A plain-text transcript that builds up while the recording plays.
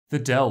The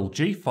Dell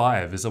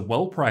G5 is a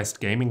well-priced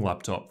gaming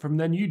laptop from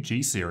their new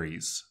G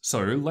series,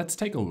 so let's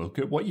take a look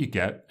at what you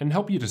get and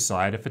help you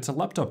decide if it's a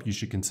laptop you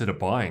should consider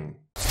buying.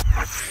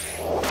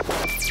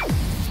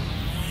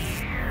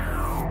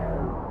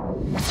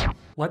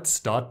 Let's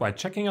start by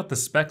checking out the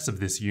specs of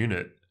this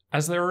unit,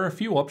 as there are a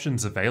few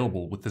options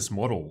available with this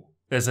model.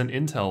 There's an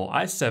Intel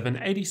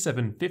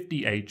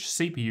i7-8750H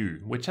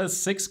CPU, which has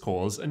 6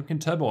 cores and can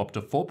turbo up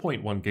to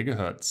 4.1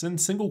 GHz in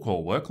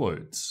single-core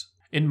workloads.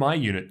 In my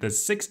unit,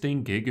 there's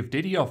 16 GB of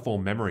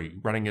DDR4 memory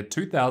running at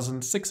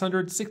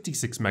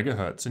 2666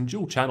 MHz in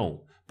dual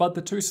channel, but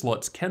the 2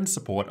 slots can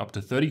support up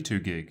to 32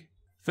 GB.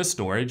 For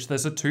storage,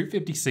 there's a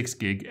 256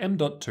 GB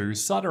M.2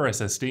 SATA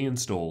SSD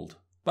installed,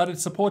 but it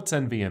supports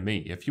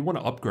NVMe if you want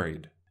to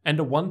upgrade, and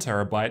a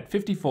 1TB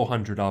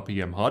 5400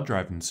 RPM hard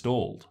drive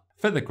installed.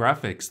 For the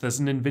graphics, there's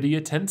an Nvidia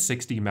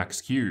 1060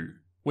 Max-Q,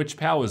 which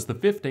powers the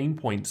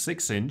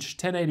 15.6-inch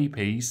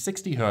 1080p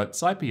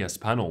 60Hz IPS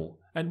panel,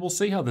 and we'll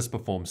see how this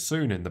performs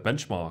soon in the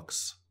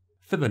benchmarks.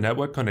 For the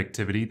network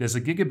connectivity, there's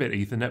a Gigabit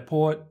Ethernet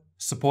port,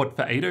 support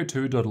for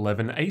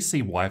 802.11 AC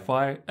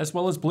Wi-Fi, as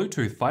well as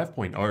Bluetooth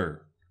 5.0.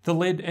 The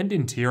lid and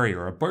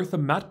interior are both a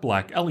matte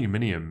black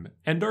aluminium,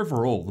 and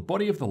overall the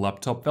body of the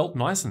laptop felt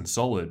nice and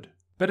solid,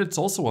 but it's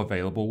also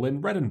available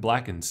in red and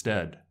black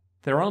instead.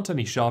 There aren't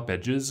any sharp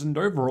edges, and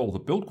overall the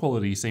build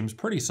quality seems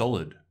pretty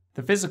solid.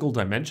 The physical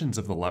dimensions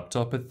of the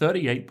laptop are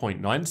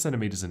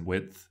 38.9cm in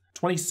width,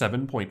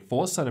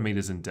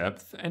 27.4cm in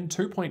depth, and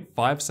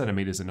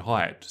 2.5cm in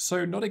height,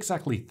 so not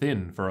exactly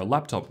thin for a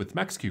laptop with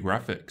Max-Q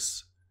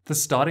graphics. The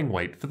starting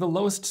weight for the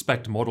lowest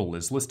spec model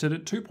is listed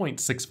at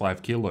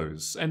 2.65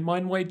 kilos, and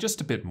mine weighed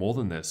just a bit more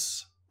than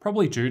this,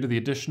 probably due to the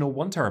additional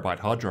 1TB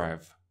hard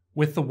drive.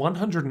 With the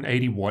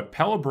 180-watt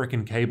power brick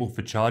and cable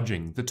for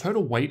charging, the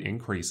total weight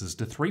increases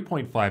to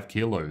 3.5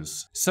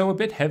 kilos, so a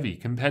bit heavy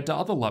compared to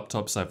other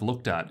laptops I've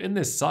looked at in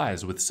this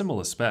size with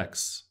similar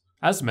specs.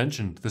 As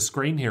mentioned, the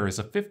screen here is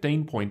a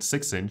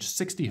 15.6-inch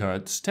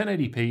 60Hz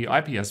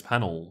 1080p IPS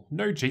panel,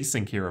 no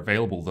G-Sync here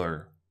available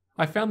though.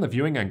 I found the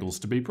viewing angles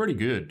to be pretty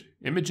good.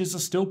 Images are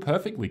still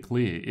perfectly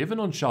clear,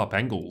 even on sharp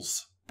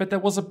angles, but there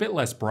was a bit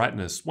less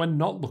brightness when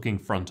not looking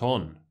front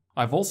on.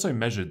 I've also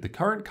measured the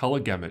current color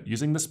gamut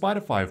using the Spider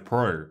 5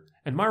 Pro,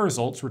 and my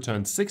results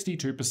returned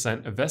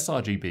 62% of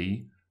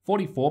sRGB,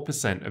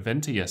 44% of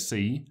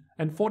NTSC,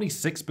 and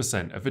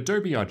 46% of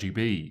Adobe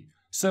RGB,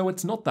 so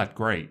it's not that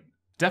great.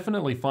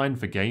 Definitely fine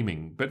for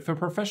gaming, but for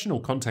professional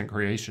content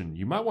creation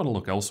you might want to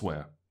look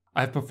elsewhere.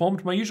 I've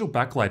performed my usual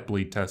backlight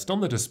bleed test on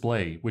the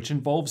display, which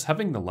involves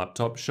having the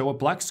laptop show a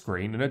black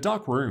screen in a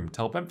dark room to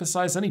help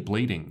emphasize any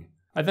bleeding.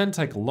 I then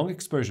take a long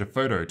exposure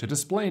photo to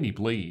display any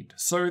bleed,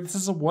 so this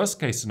is a worst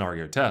case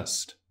scenario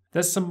test.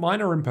 There's some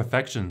minor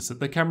imperfections that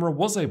the camera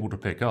was able to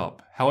pick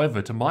up,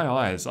 however to my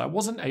eyes I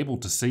wasn't able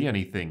to see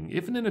anything,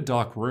 even in a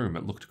dark room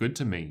it looked good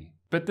to me.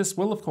 But this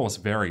will of course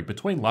vary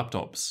between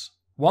laptops.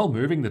 While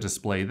moving the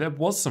display there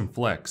was some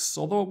flex,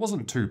 although it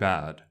wasn't too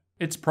bad.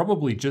 It's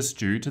probably just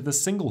due to the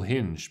single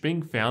hinge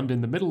being found in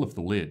the middle of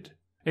the lid.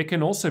 It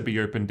can also be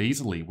opened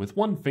easily with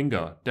one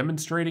finger,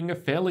 demonstrating a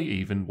fairly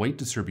even weight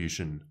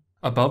distribution.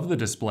 Above the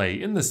display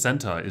in the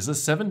center is a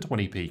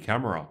 720p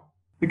camera.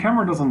 The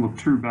camera doesn't look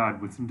too bad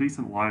with some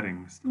decent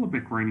lighting, still a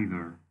bit grainy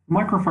though. The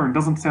microphone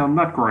doesn't sound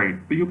that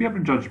great, but you'll be able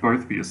to judge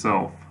both for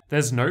yourself.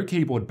 There's no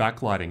keyboard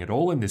backlighting at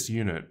all in this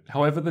unit,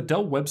 however the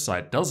Dell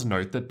website does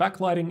note that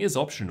backlighting is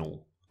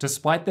optional.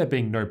 Despite there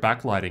being no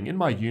backlighting in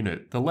my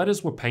unit, the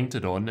letters were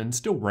painted on and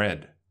still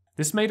read.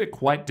 This made it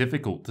quite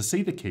difficult to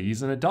see the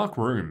keys in a dark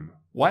room.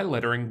 White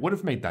lettering would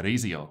have made that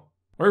easier.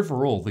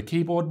 Overall, the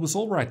keyboard was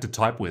alright to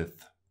type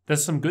with.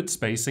 There's some good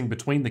spacing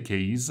between the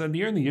keys, and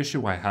the only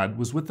issue I had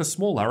was with the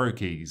small arrow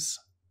keys.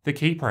 The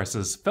key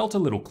presses felt a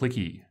little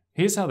clicky.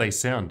 Here's how they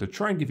sound to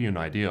try and give you an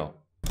idea.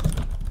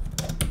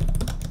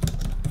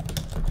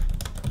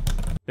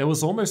 There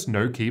was almost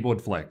no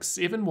keyboard flex,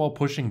 even while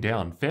pushing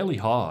down fairly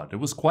hard, it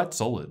was quite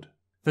solid.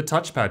 The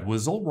touchpad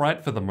was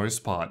alright for the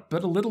most part,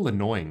 but a little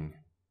annoying.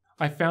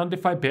 I found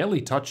if I barely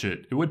touch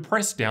it, it would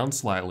press down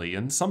slightly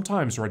and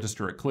sometimes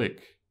register a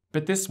click.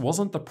 But this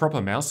wasn't the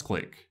proper mouse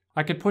click.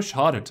 I could push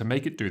harder to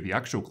make it do the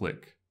actual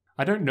click.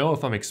 I don't know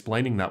if I'm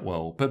explaining that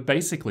well, but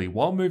basically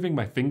while moving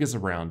my fingers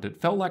around it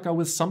felt like I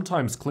was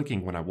sometimes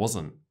clicking when I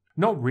wasn't.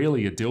 Not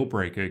really a deal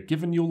breaker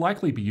given you'll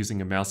likely be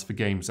using a mouse for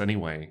games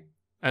anyway.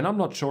 And I'm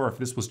not sure if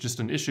this was just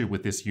an issue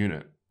with this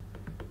unit.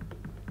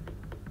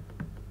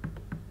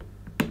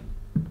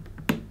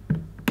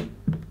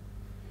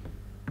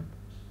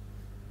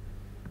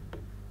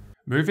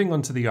 Moving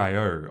on to the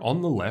I/O,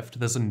 on the left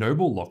there's a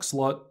Noble lock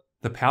slot,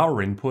 the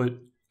power input,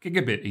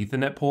 Gigabit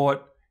Ethernet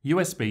port,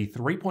 USB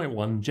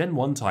 3.1 Gen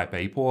 1 Type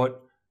A port,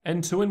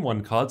 and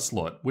 2-in-1 card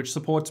slot which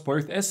supports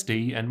both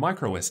SD and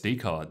microSD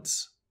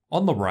cards.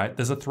 On the right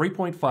there's a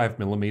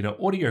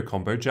 3.5mm audio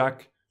combo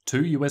jack,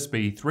 2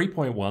 USB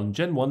 3.1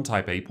 Gen 1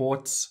 Type A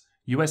ports,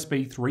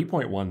 USB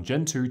 3.1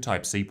 Gen 2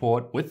 Type C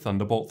port with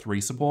Thunderbolt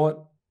 3 support,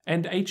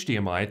 and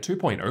HDMI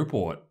 2.0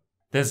 port.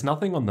 There's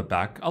nothing on the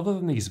back other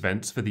than these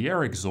vents for the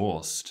air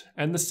exhaust,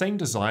 and the same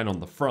design on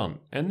the front,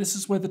 and this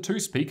is where the two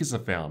speakers are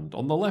found,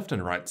 on the left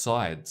and right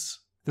sides.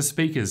 The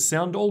speakers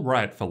sound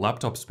alright for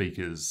laptop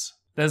speakers.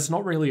 There's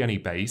not really any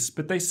bass,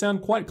 but they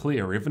sound quite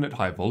clear even at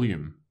high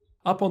volume.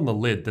 Up on the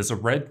lid there's a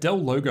red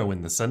Dell logo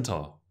in the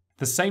center.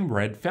 The same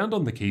red found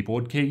on the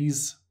keyboard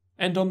keys,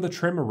 and on the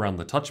trim around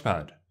the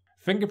touchpad.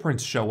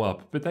 Fingerprints show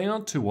up, but they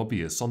aren't too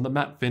obvious on the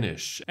matte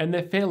finish, and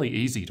they're fairly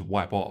easy to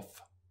wipe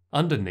off.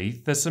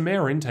 Underneath, there's some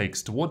air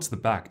intakes towards the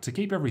back to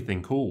keep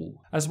everything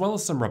cool, as well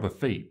as some rubber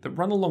feet that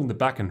run along the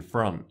back and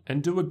front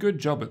and do a good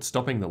job at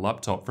stopping the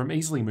laptop from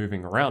easily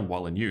moving around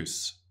while in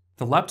use.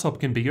 The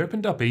laptop can be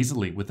opened up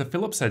easily with a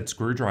Phillips head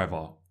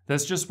screwdriver.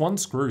 There's just one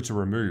screw to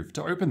remove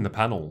to open the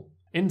panel.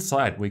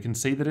 Inside, we can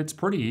see that it's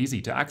pretty easy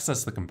to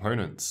access the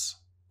components.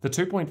 The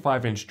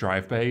 2.5-inch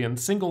drive bay and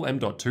single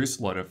M.2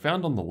 slot are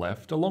found on the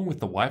left along with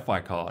the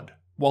Wi-Fi card,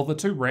 while the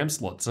two RAM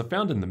slots are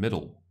found in the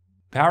middle.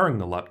 Powering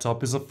the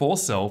laptop is a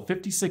 4-cell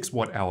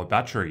 56-watt-hour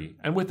battery,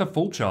 and with a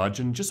full charge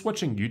and just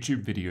watching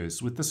YouTube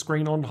videos with the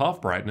screen on half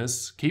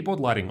brightness,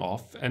 keyboard lighting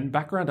off, and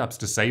background apps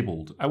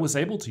disabled, I was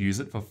able to use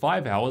it for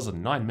 5 hours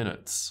and 9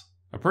 minutes.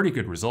 A pretty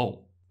good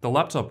result. The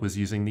laptop was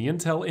using the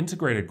Intel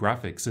integrated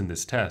graphics in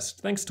this test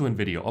thanks to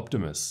Nvidia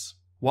Optimus.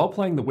 While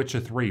playing The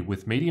Witcher 3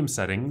 with medium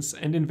settings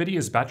and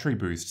Nvidia's battery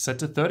boost set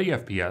to 30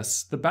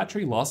 FPS, the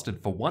battery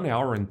lasted for 1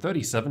 hour and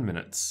 37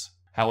 minutes.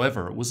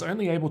 However, it was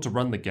only able to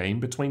run the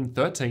game between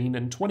 13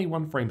 and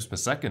 21 frames per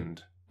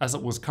second, as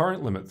it was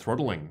current limit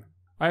throttling.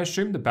 I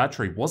assumed the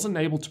battery wasn't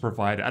able to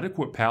provide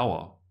adequate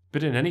power,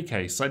 but in any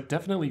case I'd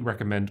definitely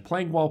recommend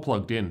playing while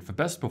plugged in for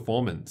best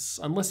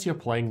performance, unless you're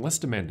playing less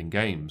demanding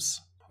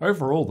games.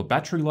 Overall, the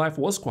battery life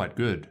was quite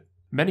good.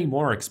 Many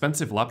more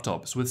expensive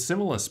laptops with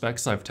similar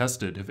specs I've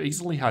tested have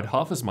easily had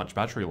half as much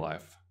battery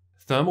life.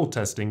 Thermal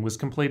testing was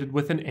completed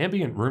with an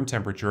ambient room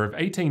temperature of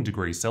 18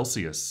 degrees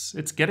Celsius.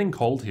 It's getting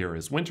cold here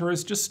as winter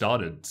has just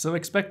started, so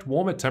expect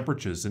warmer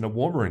temperatures in a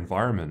warmer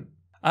environment.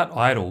 At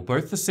idle,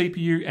 both the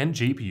CPU and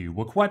GPU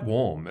were quite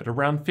warm at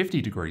around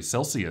 50 degrees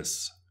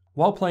Celsius.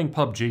 While playing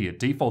PUBG at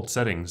default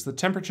settings, the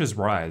temperatures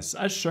rise,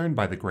 as shown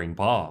by the green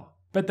bar,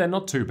 but they're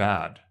not too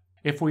bad.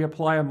 If we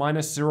apply a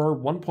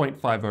 -0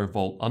 1.50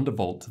 volt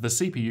undervolt to the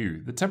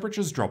CPU, the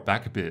temperatures drop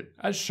back a bit,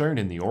 as shown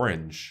in the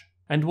orange.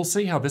 And we'll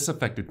see how this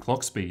affected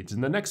clock speeds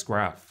in the next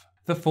graph.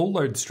 The full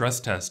load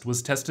stress test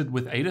was tested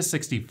with Ada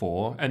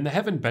 64 and the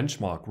Heaven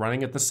benchmark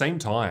running at the same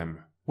time,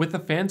 with the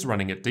fans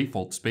running at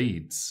default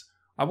speeds.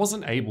 I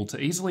wasn't able to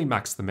easily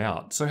max them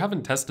out, so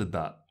haven't tested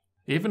that.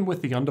 Even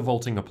with the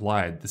undervolting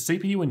applied, the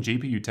CPU and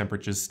GPU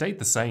temperatures stayed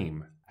the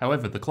same,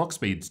 however the clock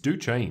speeds do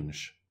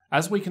change.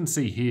 As we can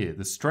see here,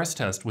 the stress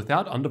test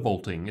without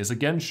undervolting is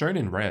again shown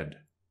in red,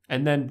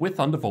 and then with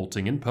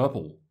undervolting in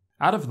purple.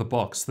 Out of the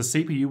box, the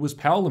CPU was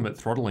power limit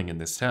throttling in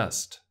this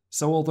test,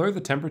 so although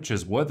the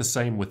temperatures were the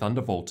same with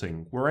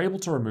undervolting, we're able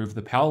to remove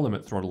the power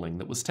limit throttling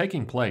that was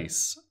taking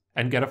place,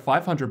 and get a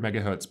 500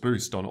 MHz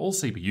boost on all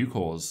CPU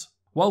cores.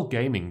 While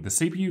gaming, the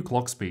CPU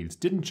clock speeds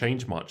didn't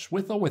change much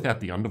with or without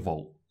the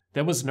undervolt.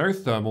 There was no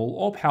thermal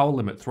or power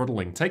limit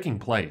throttling taking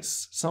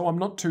place, so I'm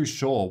not too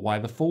sure why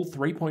the full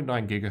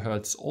 3.9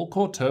 GHz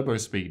all-core turbo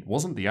speed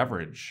wasn't the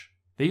average.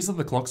 These are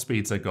the clock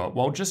speeds I got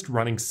while just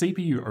running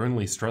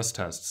CPU-only stress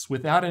tests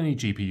without any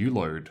GPU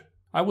load.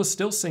 I was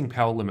still seeing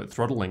power limit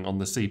throttling on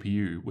the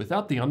CPU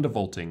without the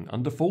undervolting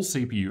under full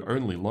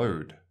CPU-only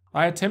load.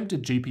 I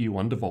attempted GPU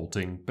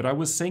undervolting, but I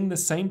was seeing the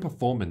same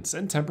performance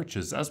and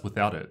temperatures as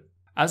without it.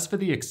 As for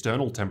the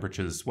external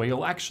temperatures, where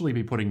you'll actually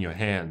be putting your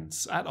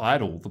hands, at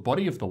idle, the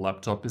body of the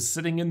laptop is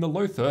sitting in the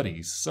low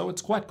 30s, so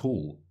it's quite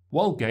cool.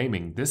 While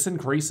gaming, this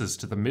increases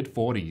to the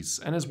mid-40s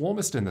and is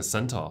warmest in the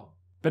center.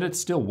 But it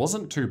still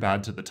wasn't too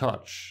bad to the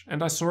touch,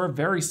 and I saw a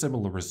very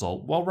similar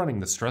result while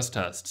running the stress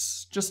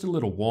tests, just a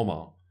little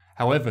warmer.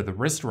 However, the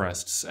wrist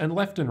rests and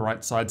left and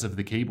right sides of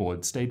the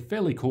keyboard stayed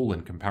fairly cool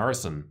in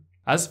comparison.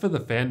 As for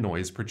the fan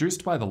noise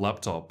produced by the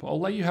laptop, I'll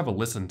let you have a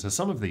listen to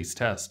some of these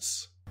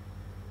tests.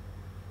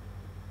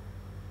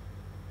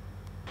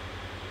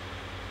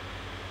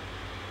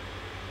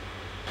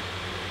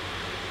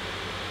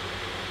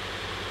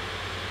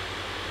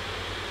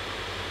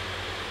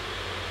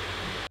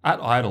 At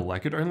idle, I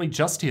could only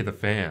just hear the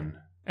fan,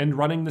 and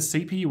running the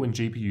CPU and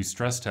GPU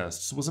stress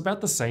tests was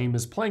about the same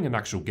as playing an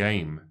actual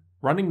game.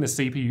 Running the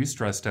CPU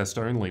stress test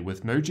only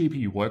with no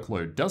GPU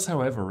workload does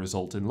however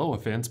result in lower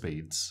fan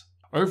speeds.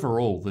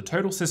 Overall, the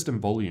total system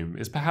volume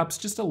is perhaps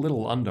just a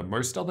little under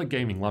most other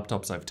gaming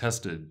laptops I've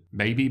tested,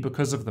 maybe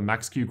because of the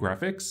Max-Q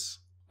graphics?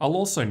 I'll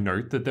also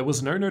note that there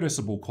was no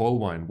noticeable coil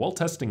whine while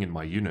testing in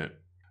my unit.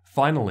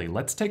 Finally,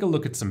 let's take a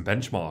look at some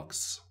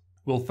benchmarks.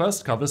 We'll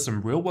first cover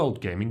some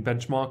real-world gaming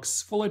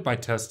benchmarks, followed by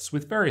tests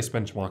with various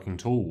benchmarking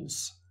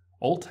tools.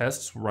 All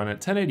tests will run at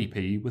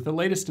 1080p with the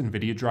latest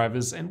Nvidia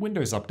drivers and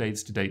Windows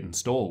updates to date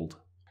installed.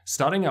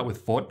 Starting out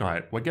with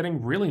Fortnite, we're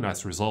getting really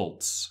nice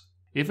results.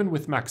 Even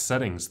with max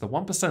settings, the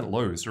 1%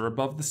 lows are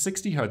above the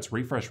 60Hz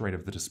refresh rate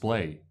of the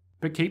display.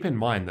 But keep in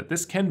mind that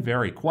this can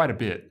vary quite a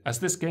bit, as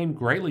this game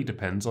greatly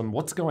depends on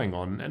what's going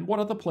on and what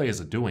other players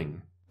are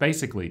doing.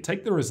 Basically,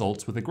 take the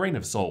results with a grain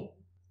of salt.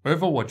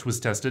 Overwatch was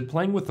tested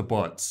playing with the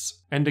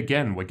bots, and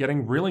again we're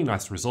getting really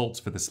nice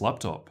results for this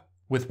laptop,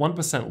 with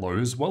 1%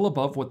 lows well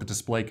above what the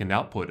display can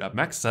output at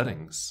max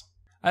settings.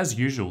 As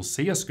usual,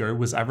 CSGO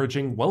was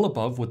averaging well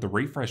above what the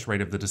refresh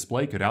rate of the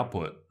display could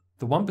output.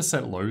 The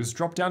 1% lows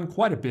dropped down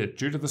quite a bit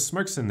due to the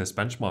smokes in this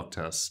benchmark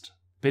test.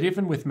 But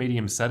even with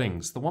medium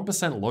settings, the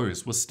 1%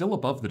 lows was still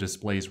above the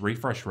display's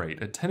refresh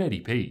rate at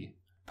 1080p.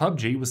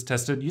 PUBG was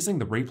tested using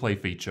the replay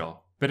feature,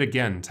 but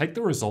again, take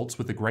the results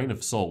with a grain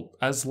of salt,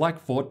 as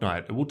like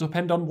Fortnite, it will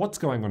depend on what's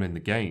going on in the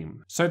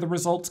game, so the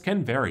results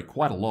can vary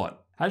quite a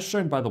lot, as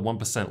shown by the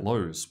 1%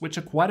 lows, which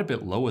are quite a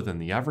bit lower than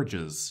the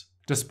averages.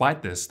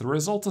 Despite this, the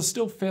results are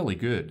still fairly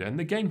good, and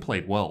the game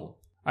played well.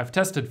 I've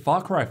tested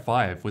Far Cry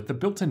 5 with the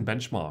built-in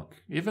benchmark.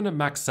 Even at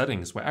max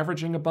settings, we're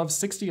averaging above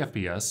 60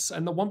 FPS,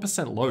 and the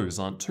 1% lows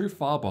aren't too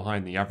far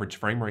behind the average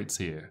frame rates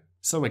here.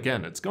 So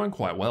again, it's going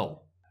quite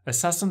well.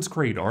 Assassin's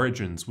Creed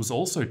Origins was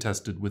also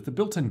tested with the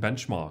built-in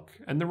benchmark,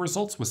 and the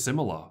results were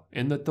similar,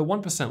 in that the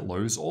 1%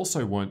 lows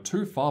also weren't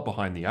too far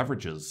behind the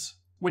averages,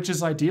 which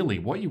is ideally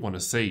what you want to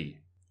see.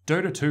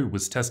 Dota 2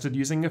 was tested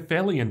using a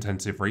fairly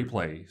intensive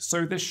replay,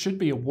 so this should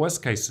be a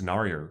worst case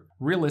scenario.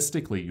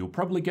 Realistically, you'll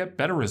probably get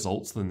better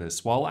results than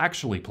this while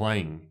actually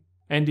playing.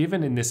 And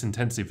even in this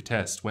intensive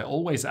test, we're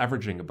always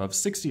averaging above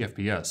 60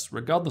 FPS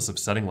regardless of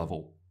setting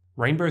level.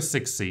 Rainbow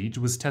Six Siege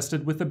was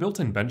tested with the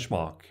built-in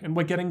benchmark, and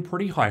we're getting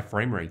pretty high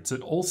frame rates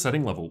at all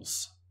setting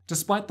levels.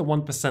 Despite the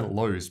 1%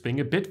 lows being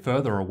a bit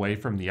further away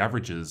from the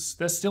averages,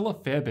 they're still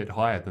a fair bit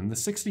higher than the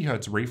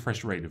 60Hz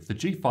refresh rate of the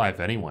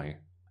G5 anyway.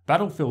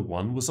 Battlefield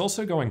 1 was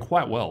also going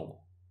quite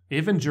well.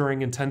 Even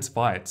during intense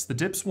fights, the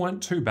dips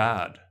weren't too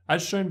bad,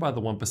 as shown by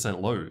the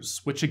 1%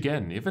 lows, which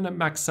again, even at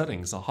max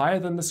settings, are higher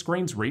than the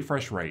screen's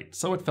refresh rate,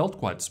 so it felt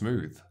quite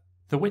smooth.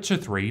 The Witcher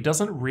 3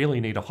 doesn't really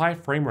need a high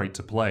frame rate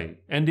to play,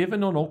 and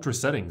even on ultra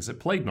settings it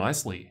played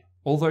nicely,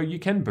 although you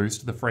can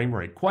boost the frame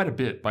rate quite a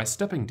bit by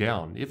stepping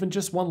down even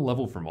just one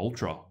level from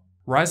ultra.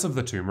 Rise of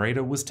the Tomb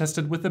Raider was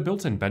tested with the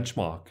built-in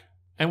benchmark,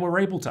 and we're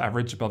able to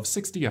average above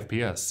 60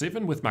 FPS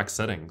even with max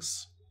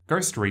settings.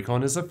 Ghost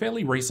Recon is a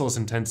fairly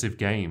resource-intensive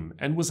game,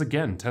 and was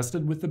again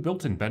tested with the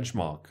built-in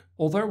benchmark.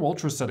 Although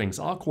ultra settings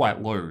are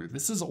quite low,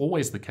 this is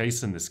always the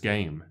case in this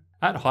game.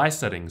 At high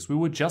settings, we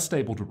were just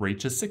able to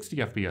reach a 60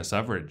 FPS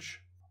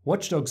average.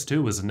 Watch Dogs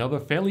 2 is another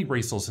fairly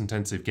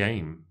resource-intensive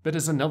game, but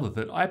is another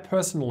that I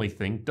personally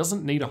think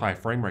doesn't need a high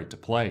frame rate to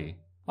play.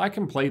 I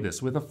can play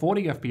this with a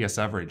 40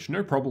 FPS average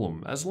no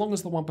problem, as long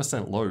as the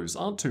 1% lows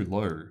aren't too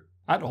low.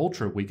 At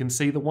Ultra, we can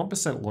see the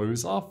 1%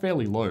 lows are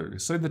fairly low,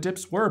 so the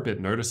dips were a bit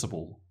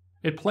noticeable.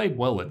 It played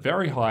well at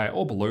very high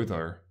or below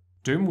though.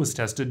 Doom was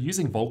tested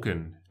using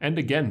Vulkan, and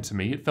again to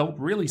me it felt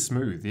really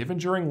smooth even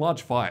during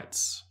large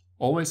fights,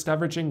 almost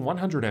averaging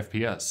 100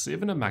 FPS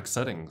even at max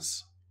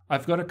settings.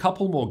 I've got a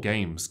couple more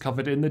games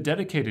covered in the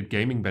dedicated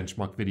gaming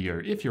benchmark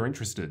video if you're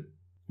interested.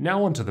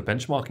 Now onto the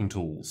benchmarking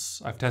tools.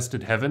 I've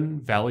tested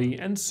Heaven, Valley,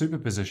 and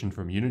Superposition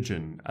from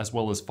Unigine, as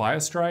well as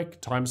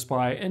Firestrike,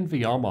 TimeSpy, and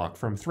VRMark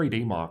from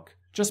 3DMark.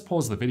 Just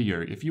pause the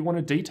video if you want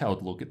a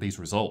detailed look at these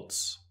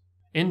results.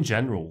 In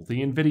general,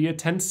 the Nvidia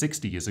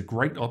 1060 is a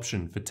great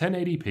option for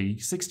 1080p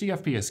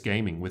 60fps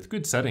gaming with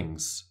good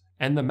settings,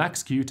 and the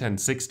Max-Q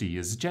 1060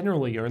 is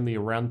generally only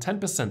around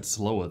 10%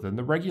 slower than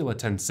the regular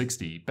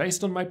 1060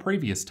 based on my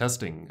previous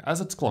testing, as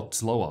it's clocked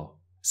slower.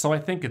 So I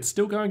think it's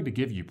still going to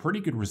give you pretty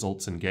good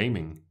results in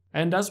gaming,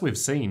 and as we've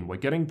seen, we're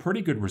getting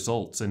pretty good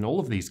results in all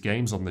of these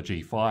games on the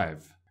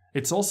G5.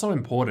 It's also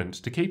important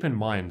to keep in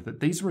mind that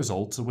these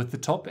results are with the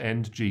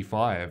top-end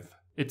G5.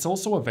 It's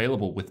also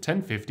available with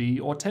 1050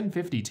 or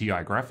 1050 Ti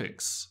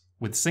graphics,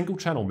 with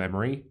single-channel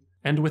memory,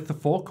 and with the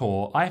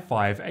 4-core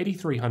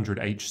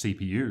i5-8300H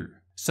CPU,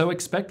 so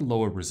expect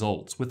lower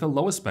results with a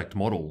lower spec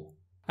model.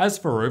 As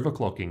for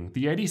overclocking,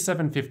 the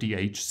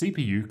 8750H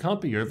CPU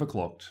can't be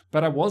overclocked,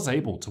 but I was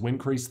able to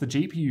increase the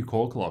GPU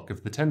core clock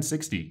of the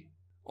 1060.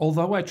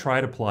 Although I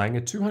tried applying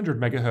a 200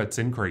 MHz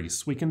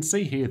increase, we can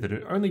see here that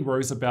it only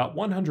rose about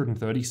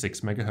 136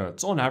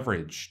 MHz on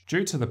average,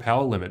 due to the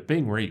power limit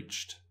being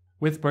reached.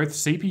 With both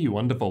CPU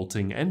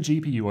undervolting and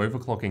GPU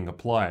overclocking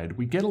applied,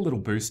 we get a little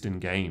boost in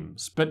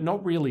games, but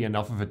not really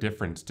enough of a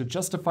difference to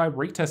justify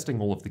retesting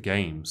all of the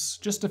games,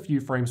 just a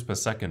few frames per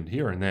second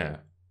here and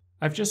there.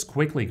 I've just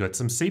quickly got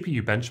some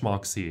CPU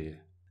benchmarks here,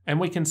 and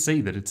we can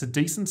see that it's a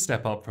decent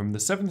step up from the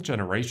 7th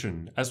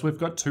generation, as we've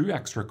got 2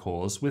 extra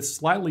cores with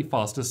slightly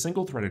faster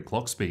single-threaded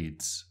clock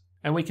speeds.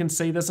 And we can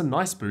see there's a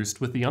nice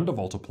boost with the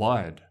undervolt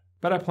applied,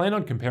 but I plan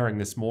on comparing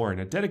this more in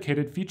a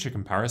dedicated future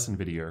comparison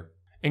video.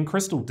 In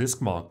Crystal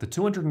Diskmark, the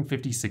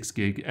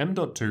 256GB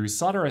M.2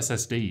 SATA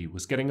SSD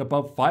was getting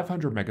above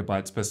 500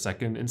 MB per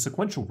second in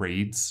sequential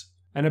reads,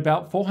 and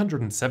about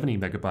 470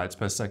 MB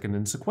per second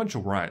in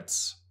sequential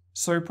writes.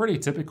 So pretty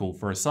typical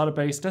for a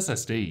SATA-based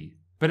SSD,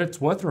 but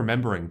it's worth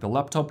remembering the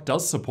laptop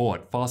does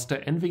support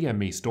faster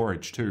NVMe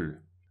storage too.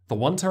 The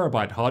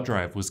 1TB hard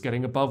drive was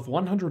getting above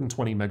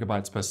 120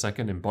 MB per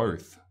second in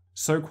both,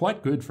 so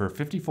quite good for a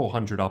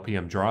 5400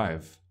 RPM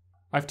drive.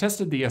 I've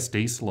tested the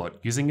SD slot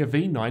using a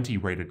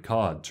V90 rated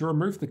card to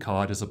remove the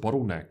card as a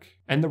bottleneck,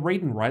 and the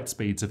read and write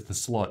speeds of the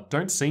slot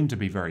don't seem to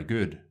be very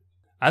good.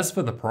 As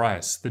for the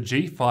price, the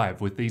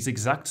G5 with these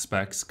exact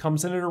specs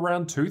comes in at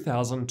around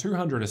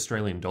 2,200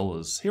 Australian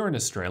dollars here in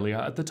Australia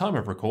at the time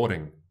of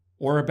recording,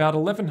 or about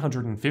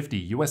 1,150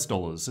 US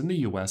dollars in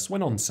the US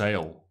when on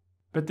sale.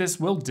 But this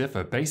will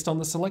differ based on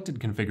the selected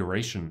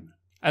configuration,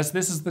 as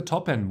this is the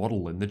top end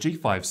model in the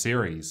G5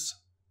 series.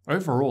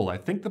 Overall, I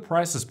think the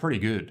price is pretty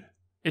good.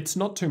 It's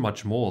not too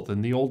much more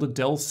than the older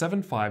Dell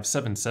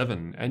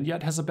 7577 and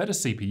yet has a better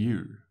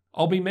CPU.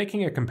 I'll be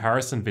making a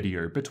comparison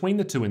video between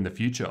the two in the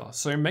future,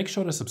 so make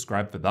sure to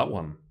subscribe for that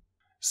one.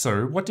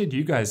 So what did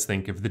you guys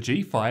think of the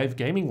G5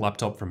 gaming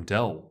laptop from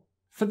Dell?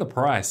 For the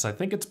price, I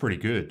think it's pretty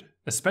good,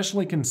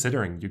 especially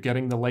considering you're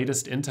getting the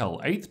latest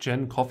Intel 8th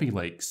Gen Coffee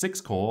Lake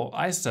 6-core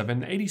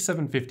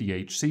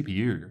i7-8750H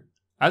CPU.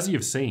 As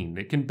you've seen,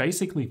 it can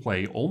basically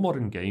play all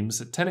modern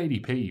games at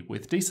 1080p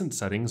with decent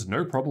settings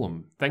no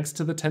problem, thanks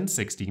to the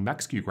 1060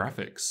 Max-Q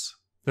graphics.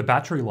 The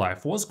battery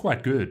life was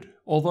quite good,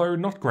 although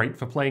not great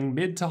for playing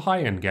mid to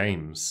high-end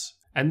games.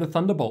 And the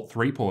Thunderbolt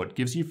 3 port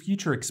gives you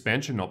future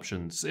expansion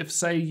options if,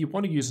 say, you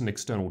want to use an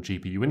external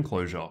GPU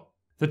enclosure.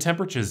 The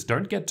temperatures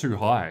don't get too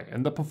high,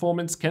 and the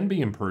performance can be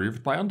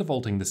improved by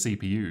undervolting the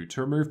CPU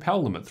to remove power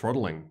limit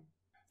throttling.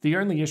 The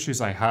only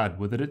issues I had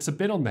were that it's a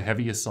bit on the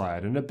heavier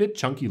side and a bit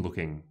chunky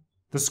looking.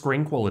 The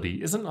screen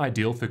quality isn't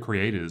ideal for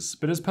creators,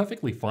 but is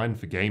perfectly fine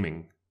for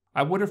gaming.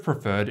 I would have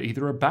preferred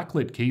either a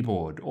backlit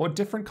keyboard or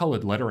different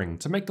coloured lettering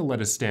to make the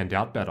letters stand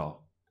out better.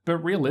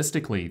 But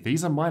realistically,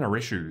 these are minor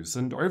issues,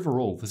 and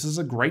overall this is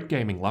a great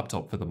gaming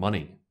laptop for the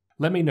money.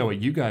 Let me know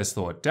what you guys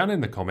thought down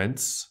in the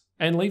comments,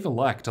 and leave a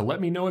like to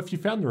let me know if you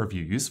found the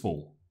review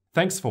useful.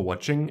 Thanks for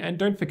watching, and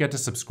don't forget to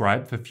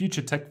subscribe for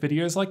future tech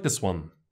videos like this one.